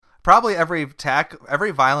Probably every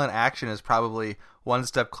violent action is probably one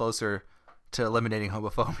step closer to eliminating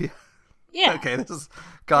homophobia. Yeah. Okay, this has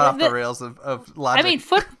gone off the rails of logic. I mean,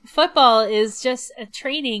 football is just a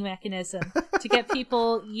training mechanism to get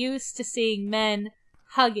people used to seeing men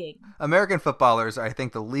hugging. American footballers are, I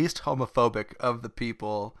think, the least homophobic of the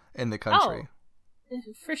people in the country. Oh,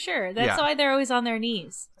 for sure. That's why they're always on their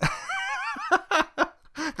knees.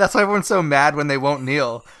 That's why everyone's so mad when they won't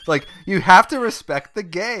kneel. Like, you have to respect the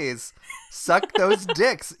gays. Suck those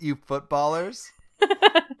dicks, you footballers.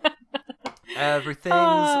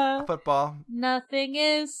 Everything's football. Nothing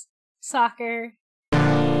is soccer.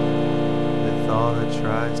 With all that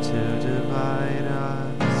tries to divide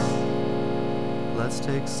us, let's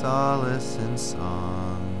take solace in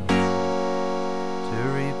song to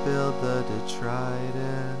rebuild the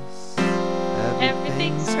detritus.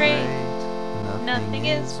 Everything's great. Nothing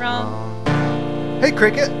is wrong. Hey,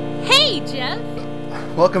 Cricket. Hey, Jeff.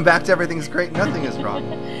 Welcome back to Everything's Great. Nothing is wrong.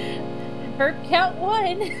 Burp count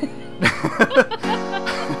 1.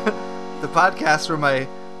 The podcast where my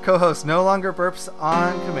co-host no longer burps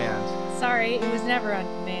on command. Sorry, it was never on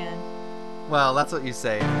command. Well, that's what you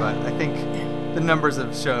say, but I think the numbers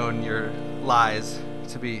have shown your lies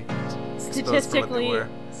to be statistically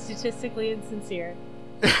insincere.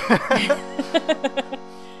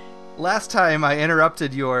 Last time I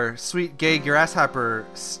interrupted your sweet gay grasshopper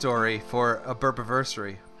story for a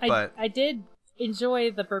burpiversary, but I did enjoy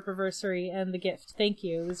the burpiversary and the gift. Thank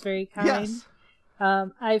you. It was very kind. Yes.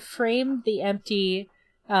 I framed the empty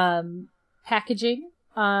packaging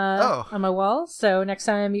on my wall, so next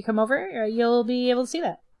time you come over, you'll be able to see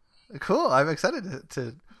that. Cool. I'm excited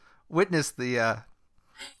to witness the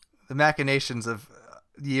machinations of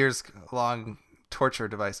years-long torture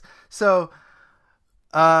device. So,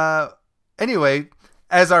 anyway,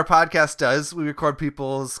 as our podcast does, we record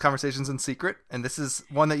people's conversations in secret, and this is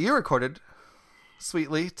one that you recorded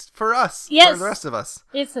sweetly for us, for the rest of us.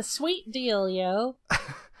 It's a sweet deal, yo.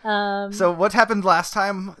 So what happened last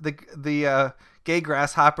time? The gay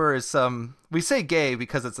grasshopper is we say gay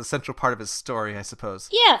because it's a central part of his story, I suppose.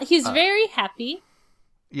 Yeah, he's very happy.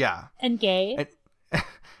 Yeah. And gay.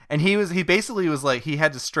 And he basically was like, he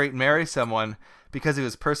had to straight marry someone because he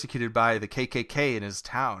was persecuted by the KKK in his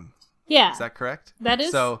town. Yeah. Is that correct? That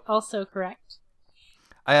is also correct.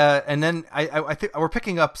 And then I think we're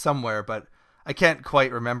picking up somewhere, but I can't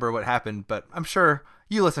quite remember what happened, but I'm sure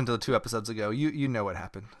you listened to the 2 episodes ago. You know what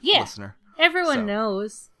happened, listener. Everyone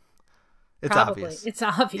knows. It's Probably. obvious. It's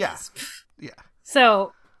obvious. Yeah.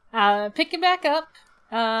 So, picking back up,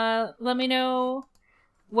 let me know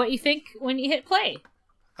what you think when you hit play.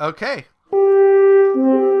 Okay.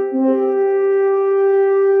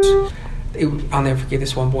 I'll never forget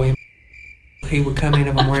this one boy. He would come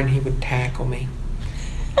in the morning, he would tackle me.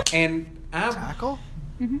 And Tackle?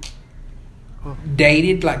 Mm-hmm.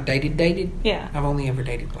 Dated. Yeah. I've only ever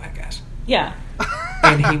dated black guys. Yeah.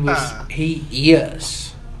 And he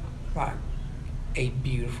is like a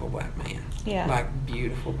beautiful black man. Yeah. Like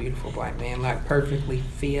beautiful, beautiful black man. Like perfectly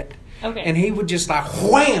fit. Okay. And he would just like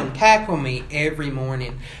wham tackle me every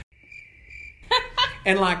morning.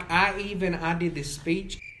 And like I did this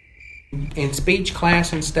speech in speech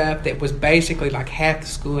class and stuff that was basically like half the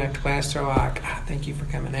school after class are like, thank you for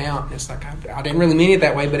coming out. And it's like, I didn't really mean it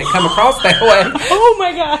that way, but it come across that way. Oh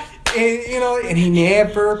my God. And, and he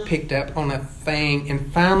never picked up on a thing.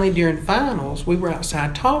 And finally during finals, we were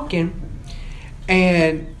outside talking,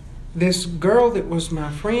 and this girl that was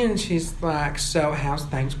my friend, she's like, so how's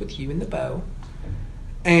things with you and the beau?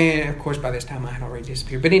 And of course by this time I had already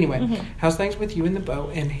disappeared. But anyway, how's things with you and the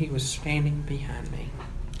beau? And he was standing behind me.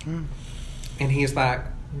 And he's like,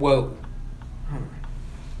 whoa.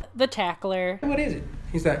 The tackler. What is it?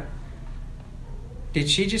 He's like, did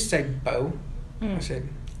she just say beau? I said,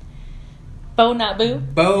 Beau, not boo?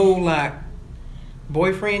 beau like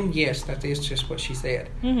boyfriend? Yes, that is just what she said.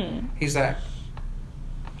 He's like,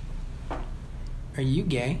 are you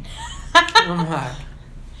gay? I'm like,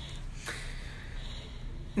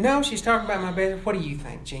 no, she's talking about my best. What do you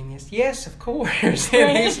think, genius? Yes, of course.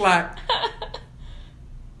 And he's like,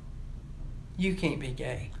 you can't be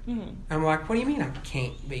gay. I'm like, what do you mean I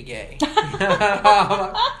can't be gay? I'm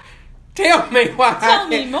like, tell me why. Tell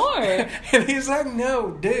me more. And he's like,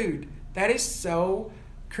 no, dude, that is so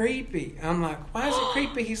creepy. I'm like, why is it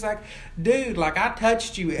creepy? He's like, dude, like I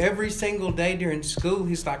touched you every single day during school.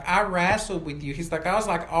 He's like, I wrestled with you. He's like, I was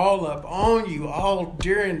like all up on you all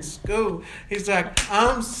during school. He's like,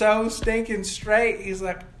 I'm so stinking straight. He's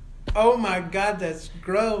like, oh my God, that's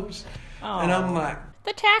gross. Aww. And I'm like,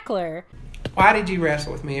 the tackler. why did you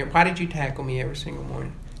wrestle with me? Why did you tackle me every single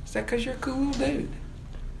morning? Is that because you're a cool dude?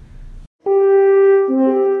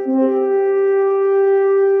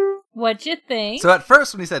 What'd you think? So at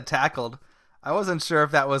first when he said tackled, I wasn't sure if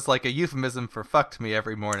that was like a euphemism for fucked me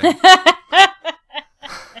every morning.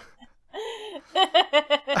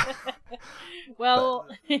 Well,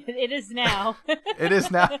 it is now. It is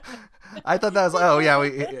now. I thought that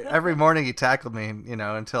was, every morning he tackled me,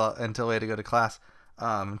 until we had to go to class,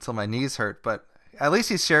 until my knees hurt. But at least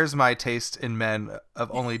he shares my taste in men of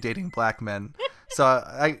only dating black men. So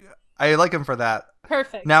I like him for that.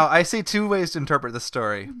 Perfect. Now, I see two ways to interpret this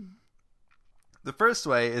story. The first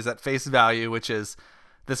way is at face value, which is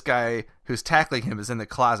this guy who's tackling him is in the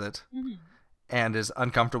closet and is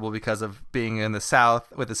uncomfortable because of being in the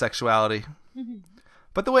South with his sexuality.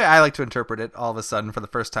 But the way I like to interpret it, all of a sudden, for the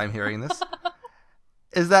first time hearing this,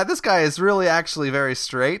 is that this guy is really actually very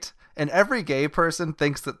straight, and every gay person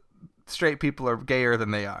thinks that straight people are gayer than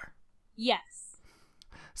they are. Yes.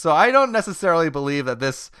 So I don't necessarily believe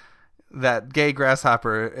that gay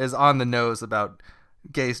grasshopper is on the nose about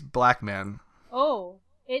gay black man. Oh,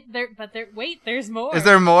 wait, there's more. Is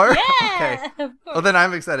there more? Yeah. Okay. Of course. Well, then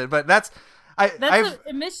I'm excited. But that's an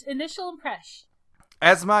initial impression.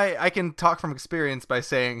 I can talk from experience by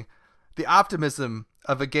saying the optimism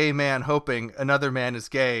of a gay man hoping another man is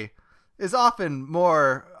gay is often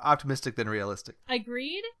more optimistic than realistic.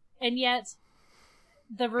 Agreed. And yet,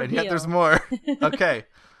 the reveal. And yet there's more. Okay.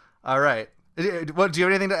 All right. What, do you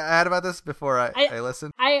have anything to add about this before I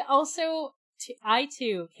listen? I also, I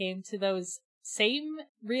too came to those same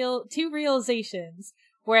two realizations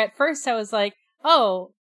where at first I was like,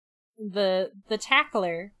 oh, the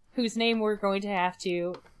tackler whose name we're going to have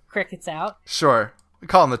to crickets out. Sure. We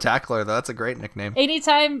call him the Tackler, though. That's a great nickname.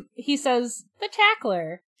 Anytime he says the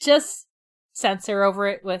Tackler, just censor over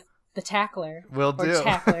it with the Tackler. Will do. Or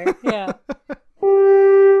Tackler, yeah.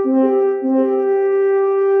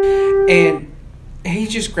 And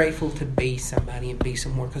he's just grateful to be somebody and be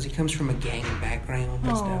somewhere because he comes from a gang background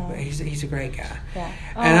and stuff. But he's a great guy. Yeah.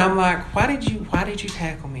 And I'm like, why did you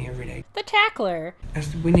tackle me every day? The Tackler. I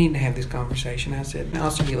said, we need to have this conversation. I said,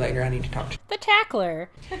 I'll see you later. I need to talk to you. The Tackler.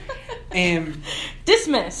 And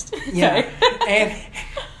dismissed. Yeah. And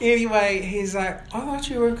anyway, he's like, I thought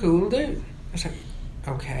you were a cool dude. I said,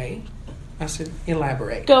 okay. I said,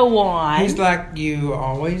 elaborate. Go on. He's like, you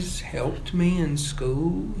always helped me in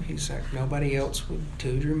school. He's like, nobody else would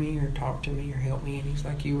tutor me or talk to me or help me. And he's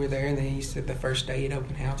like, you were there. And then he said the first day at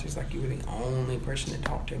open house, he's like, you were the only person that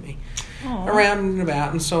talked to me. Aww. Around and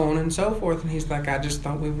about and so on and so forth. And he's like, I just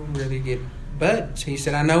thought we were really good buds. He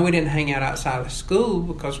said, I know we didn't hang out outside of school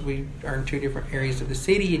because we are in two different areas of the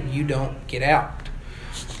city and you don't get out.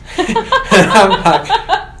 And I'm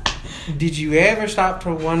like, did you ever stop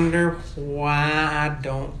to wonder why I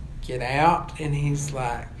don't get out? And he's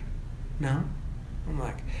like, no. I'm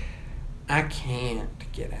like, I can't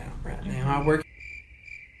get out right now. I work.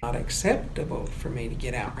 Not acceptable for me to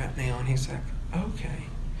get out right now. And he's like, okay.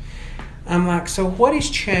 I'm like, so what has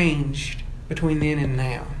changed between then and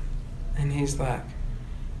now? And he's like,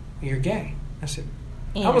 you're gay. I said,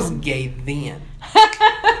 I was gay then.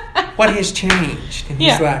 What has changed? And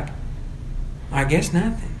he's like, I guess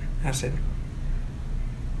nothing. I said,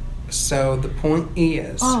 so the point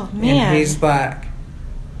is, and he's like,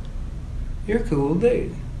 you're a cool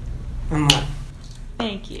dude. I'm like,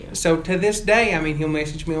 thank you. So to this day, I mean, he'll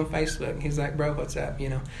message me on Facebook. He's like, bro, what's up,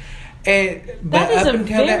 And but that is up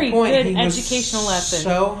until that point, good he was educational lesson.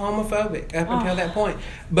 So homophobic up until that point.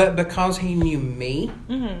 But because he knew me,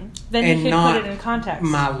 then and he could not put it in context.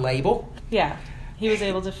 My label. Yeah, he was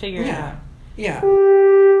able to figure it out. Yeah.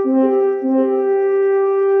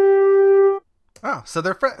 Oh, so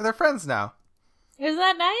they're friends now. Isn't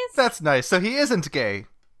that nice? That's nice. So he isn't gay.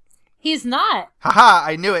 He's not. Haha!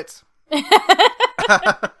 I knew it.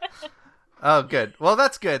 Oh, good. Well,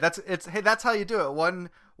 that's good. That's how you do it.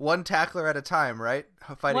 One tackler at a time, right?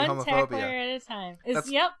 Fighting homophobia. One tackler at a time.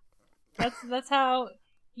 Yep. That's how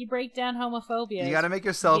you break down homophobia. You got to make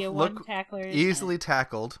yourself look easily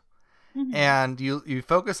tackled, and you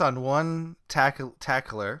focus on one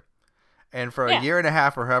tackler, and for a year and a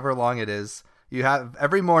half or however long it is, you have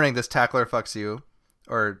every morning this tackler fucks you,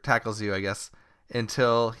 or tackles you, I guess,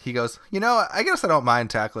 until he goes, I guess I don't mind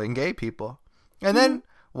tackling gay people, and then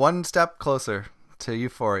one step closer to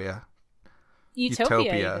euphoria.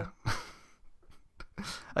 Utopia.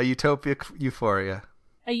 A utopic euphoria.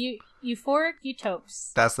 A euphoric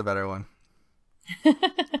utopes. That's the better one.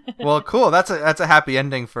 Well, cool. That's a happy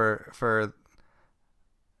ending for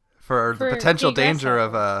the potential danger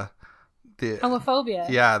of the homophobia.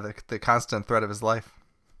 Yeah, the constant threat of his life.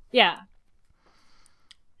 Yeah.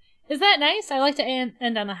 Is that nice? I like to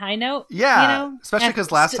end on a high note. Yeah, especially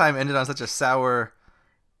because last time ended on such a sour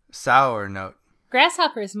note.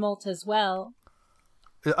 Grasshoppers molt as well.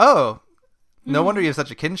 Oh, no wonder you have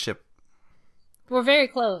such a kinship. We're very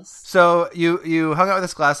close. So you hung out with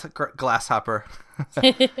this grasshopper,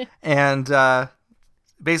 and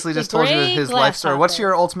basically just told you his life story. What's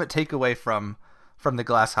your ultimate takeaway from the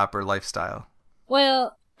grasshopper lifestyle?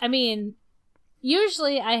 Well, I mean,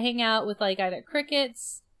 usually I hang out with like either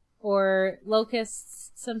crickets or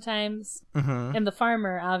locusts sometimes, and the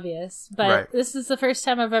farmer, obvious. But this is the first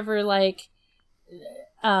time I've ever like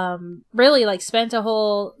really like spent a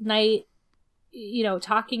whole night,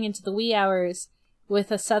 talking into the wee hours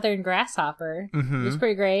with a southern grasshopper. It was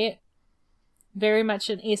pretty great. Very much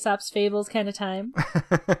an Aesop's Fables kind of time.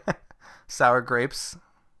 Sour grapes.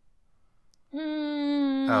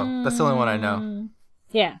 Oh, that's the only one I know.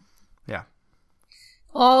 Yeah. Yeah.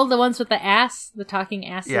 All the ones with the talking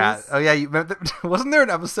asses. Yeah. Oh, yeah. Wasn't there an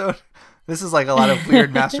episode? This is like a lot of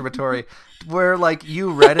weird masturbatory where like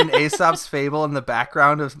you read an Aesop's Fable in the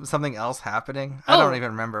background of something else happening. I don't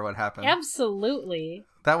even remember what happened. Absolutely.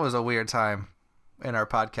 That was a weird time in our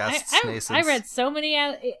podcast. I read so many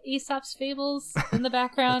Aesop's Fables in the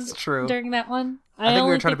background. That's true. During that one. I think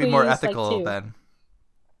we were trying to be more ethical then.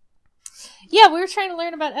 Yeah, we were trying to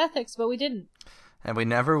learn about ethics, but we didn't. And we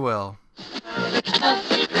never will.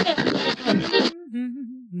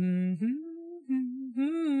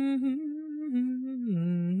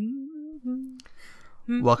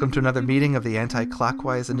 Welcome to another meeting of the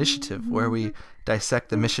Anti-Clockwise Initiative, where we dissect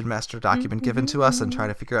the Mission Master document given to us and try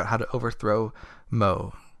to figure out how to overthrow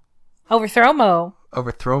Mo. Overthrow Mo.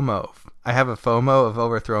 Overthrow Mo. I have a FOMO of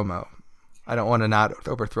overthrow Mo. I don't want to not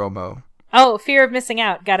overthrow Mo. Oh, fear of missing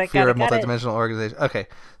out. Got it. Fear of multidimensional organization. Okay,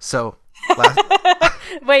 so...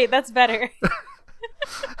 Wait, that's better.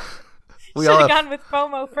 We should have gone with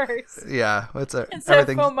FOMO first. Yeah, instead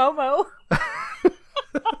of FOMOMO.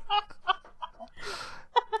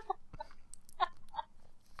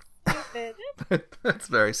 Stupid. That's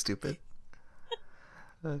very stupid.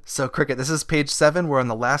 So, Cricket, this is page 7. We're on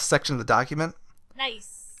the last section of the document.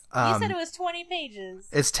 Nice. You said it was 20 pages.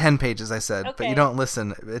 It's 10 pages, I said, but you don't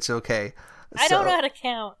listen. It's okay. I don't know how to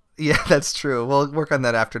count. Yeah, that's true. We'll work on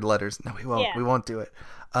that after the letters. No, we won't. Yeah. We won't do it.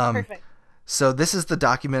 Perfect. So this is the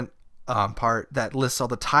document part that lists all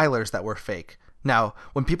the Tylers that were fake. Now,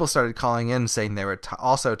 when people started calling in saying they were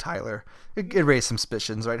also Tyler, it raised some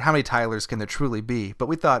suspicions, right? How many Tylers can there truly be? But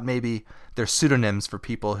we thought maybe they're pseudonyms for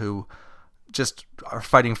people who just are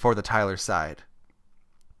fighting for the Tyler side.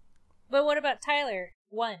 But what about Tyler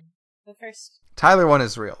 1? The first... Tyler 1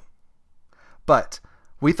 is real. But...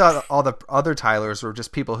 we thought all the other Tylers were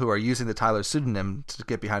just people who are using the Tyler pseudonym to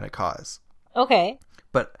get behind a cause. Okay.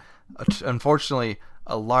 But unfortunately,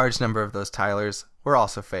 a large number of those Tylers were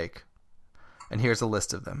also fake. And here's a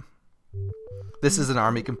list of them. This is an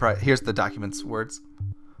army comprised... Here's the document's words.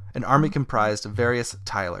 An army comprised of various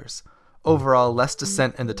Tylers. Overall, less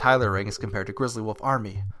dissent in the Tyler ring as compared to Grizzly Wolf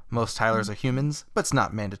Army. Most Tylers are humans, but it's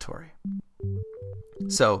not mandatory.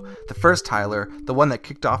 So, the first Tyler, the one that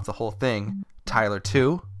kicked off the whole thing... Tyler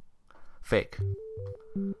 2, fake.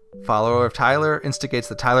 Follower of Tyler instigates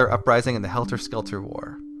the Tyler uprising and the Helter Skelter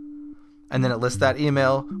War. And then it lists that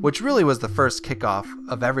email, which really was the first kickoff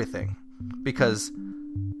of everything. Because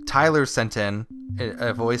Tyler sent in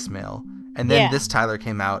a voicemail, and then this Tyler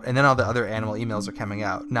came out, and then all the other animal emails are coming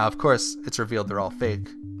out. Now, of course, it's revealed they're all fake.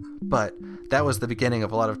 But that was the beginning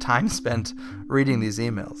of a lot of time spent reading these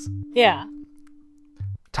emails. Yeah.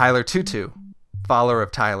 Tyler Tutu, follower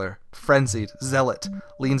of Tyler, frenzied, zealot,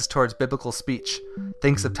 leans towards biblical speech,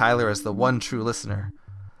 thinks of Tyler as the one true listener.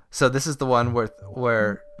 So this is the one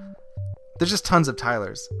where there's just tons of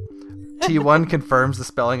Tylers. T1 confirms the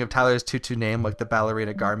spelling of Tyler's Tutu name like the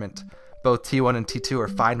ballerina garment. Both T1 and T2 are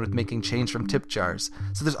fine with making change from tip jars.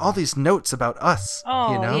 So there's all these notes about us.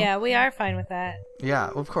 Oh, yeah, we are fine with that.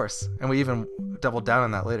 Yeah, of course. And we even doubled down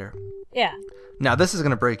on that later. Yeah. Now this is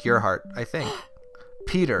going to break your heart, I think.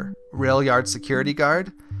 Peter, rail yard security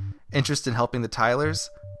guard, interest in helping the Tylers,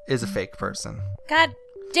 is a fake person. God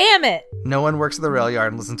damn it! No one works at the rail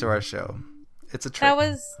yard and listens to our show. It's a trick.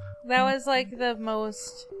 That was like the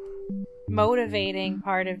most motivating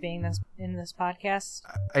part of being in this podcast.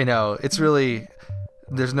 I know. It's really...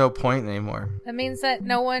 there's no point anymore. That means that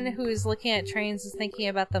no one who is looking at trains is thinking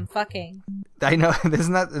about them fucking. I know.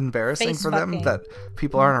 Isn't that embarrassing for them that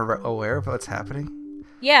people aren't aware of what's happening?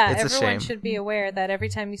 Yeah, everyone should be aware that every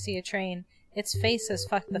time you see a train, its face has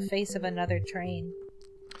fucked the face of another train.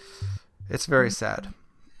 It's very sad.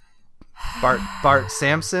 Bart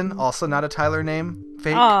Sampson, also not a Tyler name,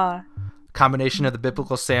 fake. Combination of the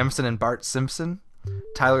biblical Samson and Bart Simpson.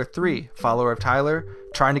 Tyler 3, follower of Tyler,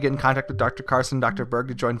 trying to get in contact with Dr. Carson and Dr. Berg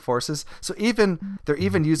to join forces. So they're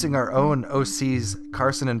even using our own OCs,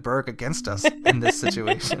 Carson and Berg, against us in this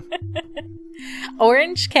situation.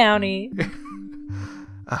 Orange County.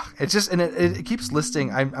 It's just, and it keeps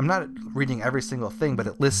listing. I'm not reading every single thing, but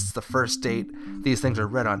it lists the first date these things are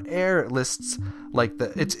read on air. It lists like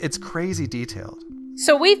it's crazy detailed.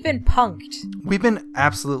 So we've been punked. We've been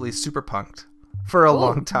absolutely super punked for a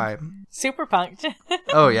long time. Super punked.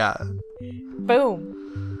 Oh yeah.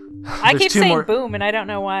 Boom. I keep saying boom, and I don't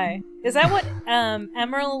know why. Is that what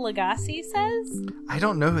Emerald Lagasse says? I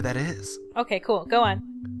don't know who that is. Okay, cool. Go on.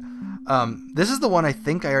 This is the one I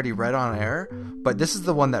think I already read on air, but this is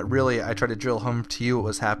the one that really I tried to drill home to you what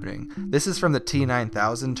was happening. This is from the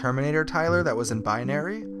T-9000 Terminator, Tyler, that was in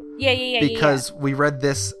binary. Yeah. Because we read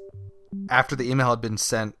this after the email had been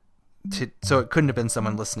sent, so it couldn't have been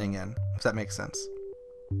someone listening in, if that makes sense.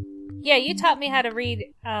 Yeah, you taught me how to read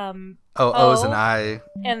O's and I.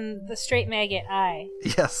 And the straight maggot I.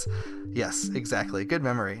 Yes, exactly. Good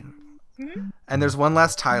memory. Mm-hmm. And there's one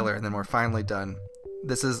last Tyler, and then we're finally done.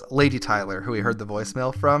 This is Lady Tyler, who we heard the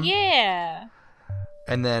voicemail from. Yeah.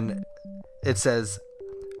 And then it says,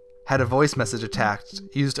 had a voice message attacked,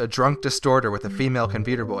 used a drunk distorter with a female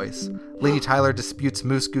computer voice. Lady Tyler disputes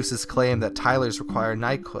Moose Goose's claim that Tylers require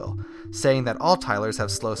NyQuil, saying that all Tylers have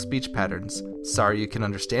slow speech patterns. Sorry you can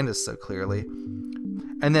understand us so clearly.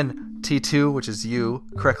 And then T2, which is you,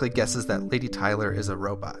 correctly guesses that Lady Tyler is a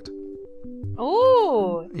robot.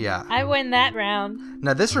 Ooh. Yeah. I win that round.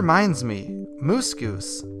 Now this reminds me, Moose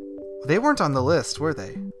Goose, they weren't on the list, were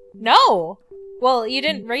they? No. Well, you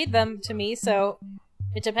didn't read them to me, so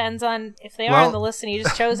it depends on if they are on the list and you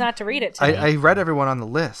just chose not to read it to me. I read everyone on the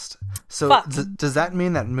list. So does that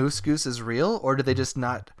mean that Moose Goose is real, or do they just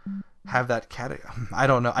not have that category? I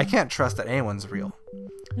don't know. I can't trust that anyone's real.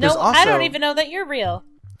 No, I don't even know that you're real.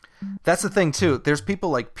 That's the thing, too. There's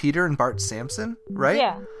people like Peter and Bart Sampson, right?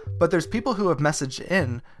 Yeah. But there's people who have messaged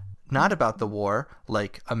in, not about the war,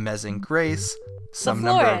 like Amazing Grace, some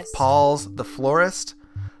number of Pauls, the florist.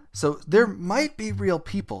 So there might be real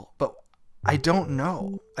people, but I don't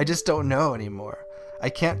know. I just don't know anymore. I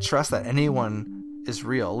can't trust that anyone is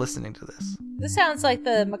real listening to this. This sounds like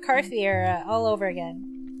the McCarthy era all over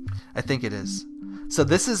again. I think it is. So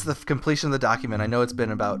this is the completion of the document. I know it's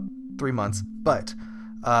been about 3 months, but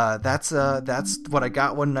that's what I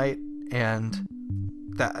got one night, and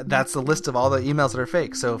that's the list of all the emails that are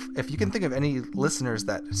fake. So if you can think of any listeners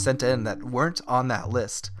that sent in that weren't on that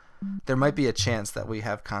list, there might be a chance that we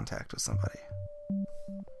have contact with somebody.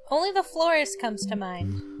 Only the florist comes to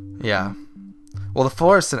mind. Yeah. Well, the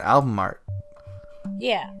florist and album art.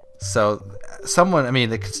 Yeah. So someone, I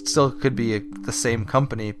mean, it still could be the same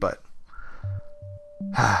company, but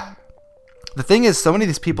the thing is, so many of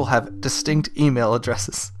these people have distinct email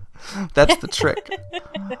addresses. That's the trick.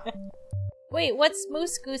 Wait, what's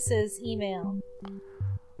Moose Goose's email?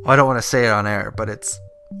 Well, I don't want to say it on air, but it's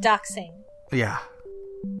doxing. Yeah.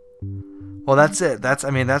 Well, that's it. That's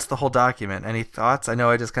the whole document. Any thoughts? I know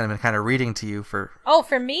I just been reading to you for... Oh,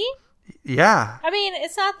 for me? Yeah. I mean,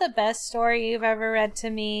 it's not the best story you've ever read to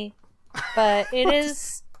me, but it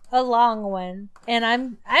is a long one, and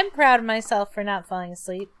I'm proud of myself for not falling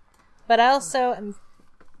asleep. But I also am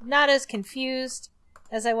not as confused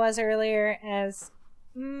as I was earlier as,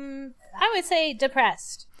 I would say,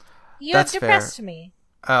 depressed. You have depressed me.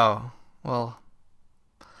 Oh, well.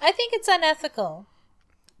 I think it's unethical.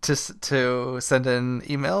 To send in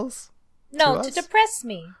emails? No, to depress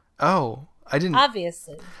me. Oh, I didn't.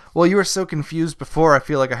 Obviously. Well, you were so confused before. I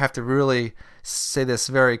feel like I have to really say this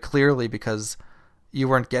very clearly because you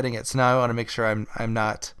weren't getting it. So now I want to make sure I'm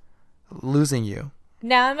not losing you.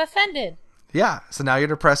 Now I'm offended. Yeah, so now you're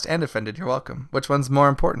depressed and offended. You're welcome. Which one's more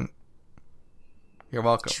important? You're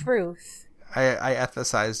welcome. Truth. I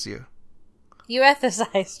ethicized you. You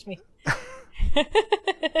ethicized me.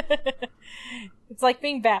 It's like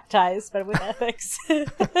being baptized, but with ethics. I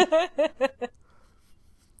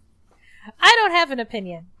don't have an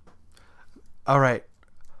opinion. All right.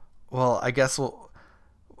 Well, I guess we'll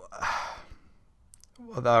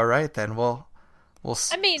all right then. We'll.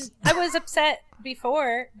 I mean, I was upset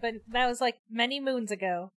before, but that was like many moons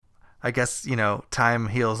ago. I guess, time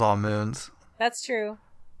heals all moons. That's true.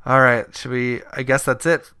 All right. Should we? I guess that's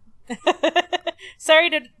it. Sorry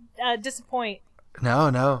to disappoint.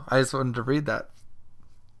 No. I just wanted to read that.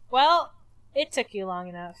 Well, it took you long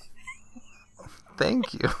enough.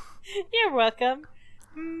 Thank you. You're welcome.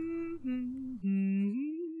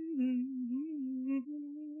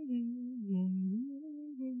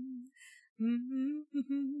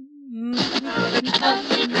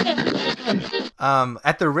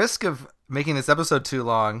 At the risk of making this episode too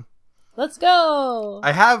long, Let's go.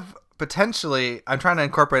 I have potentially, I'm trying to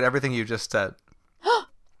incorporate everything you just said.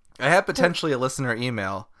 I have potentially a listener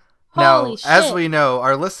email. Now, as we know,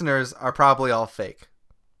 our listeners are probably all fake.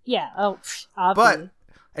 Yeah, obviously. But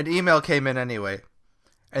an email came in anyway.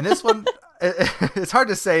 And this one, it's hard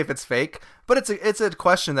to say if it's fake, but it's a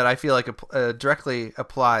question that I feel like directly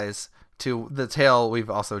applies to the tale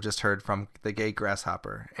we've also just heard from the gay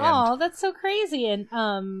grasshopper. Oh, that's so crazy and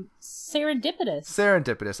serendipitous.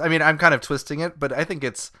 Serendipitous. I mean, I'm kind of twisting it, but I think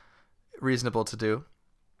it's reasonable to do.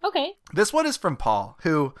 Okay. This one is from Paul,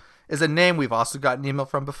 who is a name we've also gotten email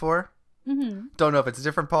from before. Mm-hmm. Don't know if it's a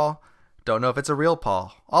different Paul. Don't know if it's a real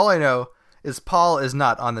Paul. All I know is Paul is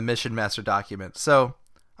not on the Mission Master document, so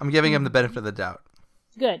I'm giving him the benefit of the doubt.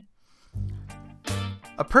 Good.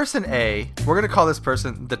 A person A, we're going to call this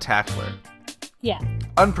person the tackler. Yeah.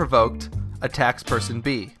 Unprovoked, attacks person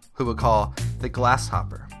B, who we'll call the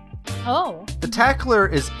glasshopper. Oh. The tackler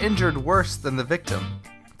is injured worse than the victim,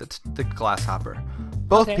 the glasshopper.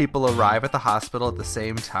 Both people arrive at the hospital at the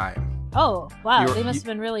same time. Oh, wow. They must have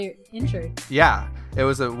been really injured. Yeah, it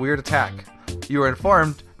was a weird attack. You were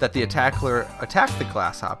informed that the tackler attacked the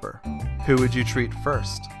grasshopper. Who would you treat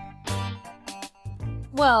first?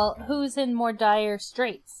 Well, who's in more dire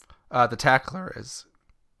straits? The tackler is,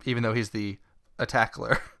 even though he's the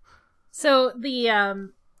attackler. So the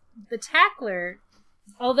tackler,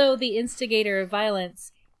 although the instigator of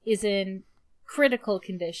violence, is in critical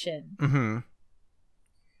condition. Mm-hmm.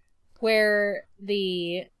 Where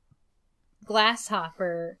the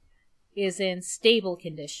glasshopper is in stable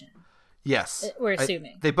condition. Yes. We're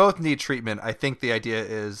assuming. They both need treatment. I think the idea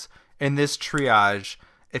is, in this triage,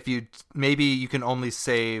 maybe you can only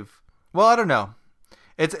save... Well, I don't know.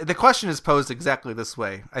 The question is posed exactly this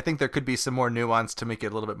way. I think there could be some more nuance to make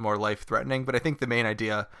it a little bit more life-threatening, but I think the main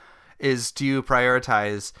idea is, do you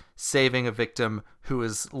prioritize saving a victim who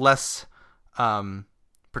is less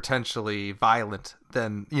potentially violent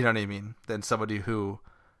than, you know what I mean, than somebody who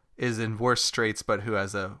is in worse straits but who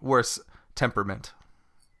has a worse temperament?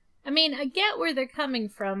 I mean, I get where they're coming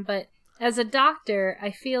from, but as a doctor,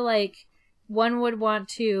 I feel like one would want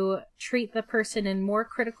to treat the person in more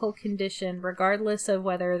critical condition, regardless of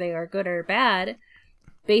whether they are good or bad,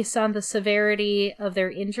 based on the severity of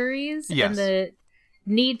their injuries and the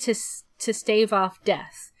need to stave off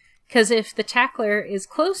death. Because if the tackler is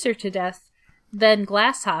closer to death than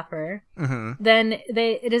Glasshopper, then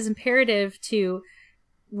it is imperative to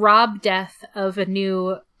rob death of a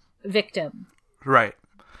new victim. Right.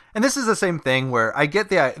 And this is the same thing where I get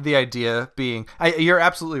the idea being... you're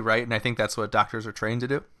absolutely right, and I think that's what doctors are trained to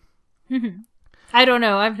do. Mm-hmm. I don't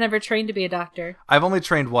know. I've never trained to be a doctor. I've only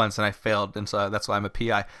trained once, and I failed, and so that's why I'm a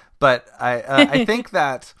PI. But I think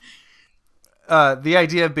that the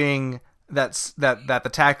idea being that the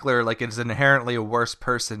tackler is inherently a worse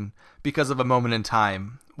person because of a moment in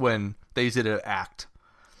time when they did an act.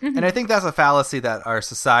 Mm-hmm. And I think that's a fallacy that our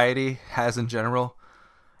society has in general.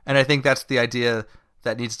 And I think that's the idea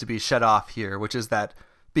that needs to be shut off here, which is that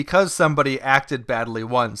because somebody acted badly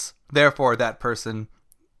once, therefore that person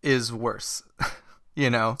is worse. You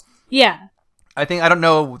know? Yeah. I don't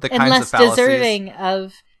know the kinds of fallacies. And less deserving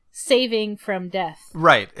of saving from death.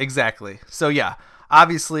 Right, exactly. So yeah,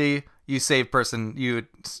 obviously you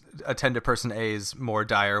attend to person A's more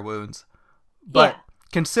dire wounds. But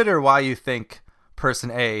consider why you think person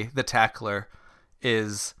A, the tackler,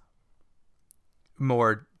 is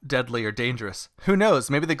more deadly or dangerous. Who knows?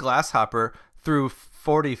 Maybe the Glasshopper threw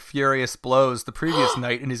 40 furious blows the previous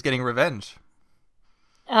night and he's getting revenge.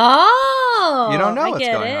 Oh! You don't know what's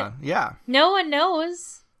going on. Yeah. No one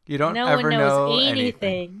knows. You don't ever know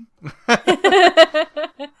anything.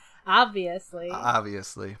 Obviously.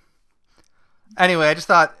 Anyway, I just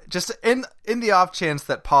thought, just in the off chance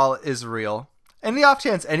that Paul is real, in the off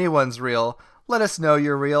chance anyone's real, let us know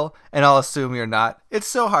you're real, and I'll assume you're not. It's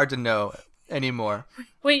so hard to know anymore.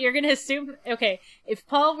 Wait, you're going to assume... Okay, if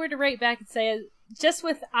Paul were to write back and say, just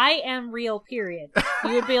with I am real, period,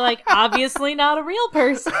 you would be like, obviously not a real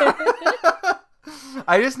person.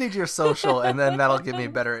 I just need your social, and then that'll give me a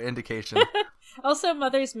better indication. Also,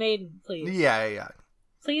 Mother's Maiden, please. Yeah.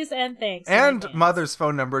 Please and thanks. And Mother's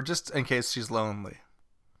phone number, just in case she's lonely.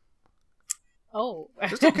 Oh.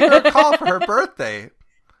 Just to give her a call for her birthday.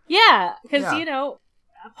 Yeah, because,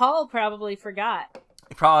 Paul probably forgot.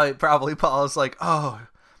 Probably Paul is like, oh,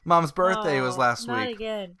 Mom's birthday was last week. Not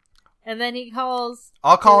again. And then he calls.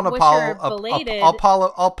 I'll call an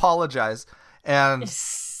I'll apologize. And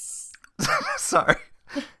sorry.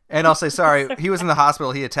 And I'll say, sorry, he was in the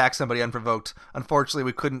hospital. He attacked somebody unprovoked. Unfortunately,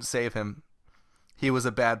 we couldn't save him. He was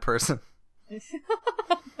a bad person.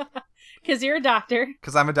 Because you're a doctor.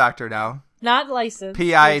 Because I'm a doctor now. Not licensed.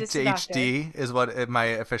 PIHD is what my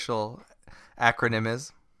official acronym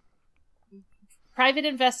is. Private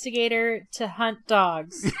investigator to hunt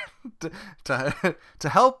dogs. to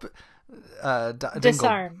help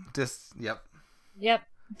disarm. Yep.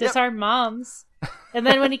 Disarm moms. And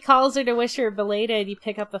then when he calls her to wish her belated, you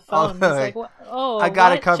pick up the phone. He's like, I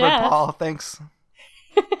got it covered, Jeff? Paul. Thanks.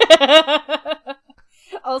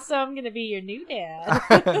 Also, I'm going to be your new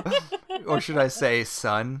dad. Or should I say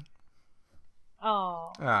son?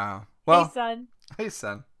 Oh. Well, hey, son. Hey,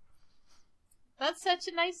 son. That's such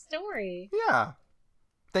a nice story. Yeah.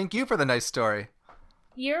 Thank you for the nice story.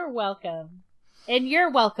 You're welcome. And you're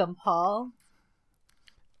welcome, Paul.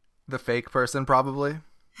 The fake person, probably.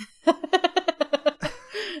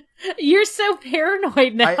 You're so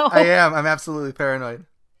paranoid now. I am. I'm absolutely paranoid.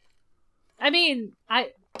 I mean,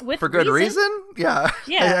 for good reason? Yeah.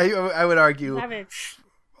 I would argue.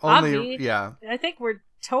 Yeah. I think we're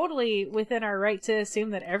totally within our right to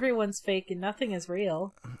assume that everyone's fake and nothing is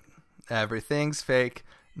real. Everything's fake.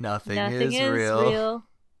 Nothing is real.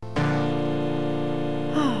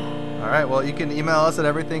 All right. Well, you can email us at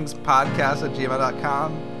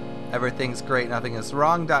everythingspodcast@gmail.com.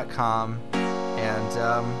 everythingsgreat.nothingiswrong.com. And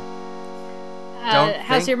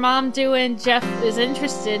how's your mom doing?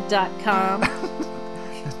 JeffIsInterested.com.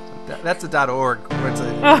 That's a .org. It's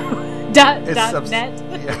 .net.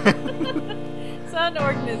 Yeah. It's not an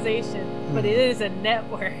organization, but it is a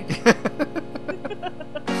network.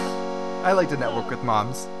 I like to network with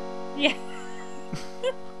moms. Yeah.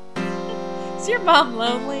 Is your mom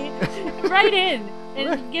lonely? Write in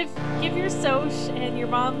and give your soch and your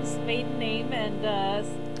mom's maiden name and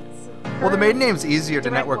well, the maiden name's easier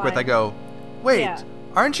to network with. I go, wait,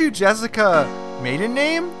 aren't you Jessica maiden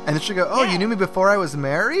name? And then she go, oh, you knew me before I was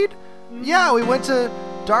married? Mm-hmm. Yeah, we went to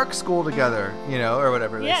dark school together, or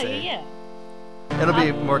whatever they say. Yeah. It'll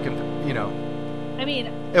be more, I mean,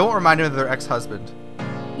 it won't remind them of their ex-husband.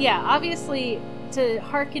 Yeah, obviously, to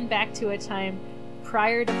harken back to a time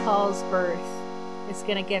prior to Paul's birth, it's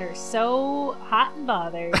gonna get her so hot and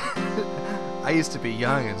bothered. I used to be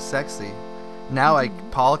young and sexy. Now,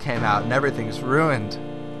 Paul came out and everything's ruined.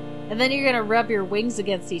 And then you're gonna rub your wings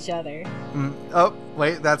against each other. Oh,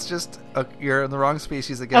 wait, that's just you're in the wrong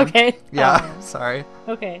species again. Okay. Yeah, sorry.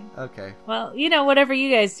 Okay. Okay. Well, whatever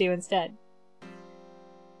you guys do instead.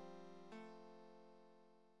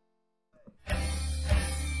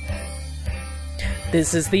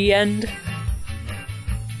 This is the end.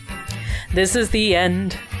 This is the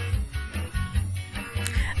end.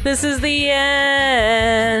 This is the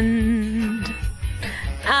end.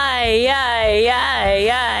 Aye, aye, aye,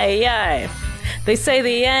 aye, aye. They say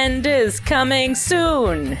the end is coming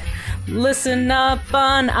soon. Listen up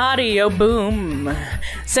on Audio Boom.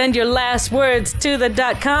 Send your last words to the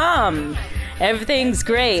 .com. Everything's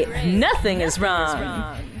great. Nothing is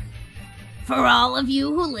wrong. For all of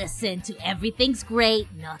you who listen to Everything's Great,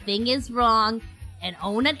 Nothing is Wrong, and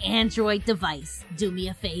own an Android device, do me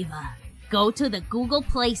a favor. Go to the Google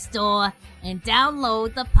Play Store and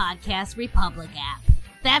download the Podcast Republic app.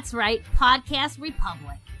 That's right, Podcast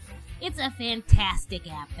Republic. It's a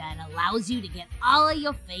fantastic app that allows you to get all of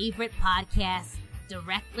your favorite podcasts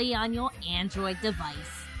directly on your Android device.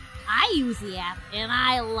 I use the app and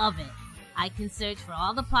I love it. I can search for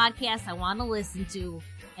all the podcasts I want to listen to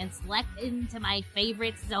and select into my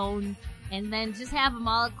favorites zone, and then just have them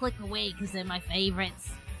all a click away because they're my favorites.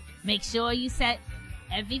 Make sure you set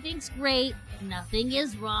Everything's Great, Nothing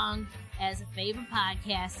is Wrong as a favorite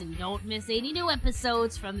podcast so you don't miss any new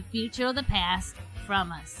episodes from the future or the past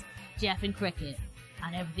from us, Jeff and Cricket,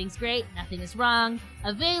 on Everything's Great, Nothing is Wrong,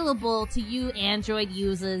 available to you Android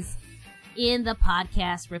users in the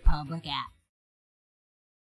Podcast Republic app.